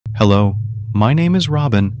Hello, my name is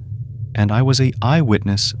Robin, and I was an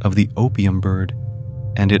eyewitness of the opium bird,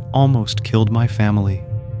 and it almost killed my family.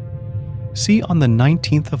 See, on the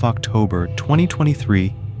 19th of October,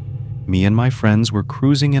 2023, me and my friends were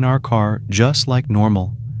cruising in our car just like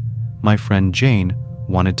normal. My friend Jane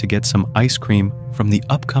wanted to get some ice cream from the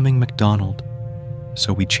upcoming McDonald's,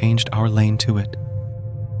 so we changed our lane to it.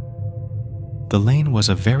 The lane was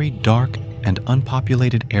a very dark and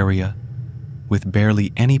unpopulated area with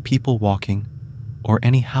barely any people walking or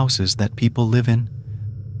any houses that people live in.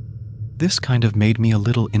 This kind of made me a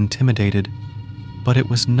little intimidated, but it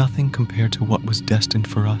was nothing compared to what was destined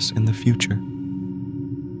for us in the future.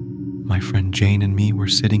 My friend Jane and me were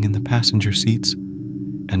sitting in the passenger seats,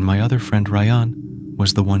 and my other friend Ryan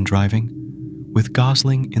was the one driving, with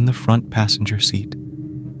Gosling in the front passenger seat.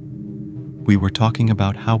 We were talking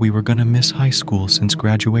about how we were going to miss high school since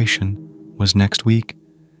graduation was next week,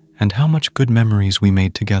 and how much good memories we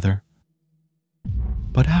made together.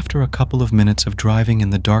 But after a couple of minutes of driving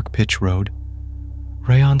in the dark pitch road,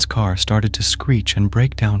 Rayon's car started to screech and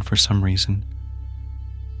break down for some reason.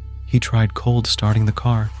 He tried cold starting the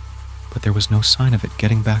car, but there was no sign of it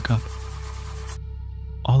getting back up.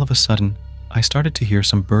 All of a sudden, I started to hear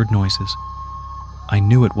some bird noises. I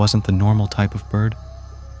knew it wasn't the normal type of bird,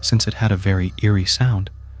 since it had a very eerie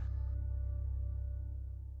sound.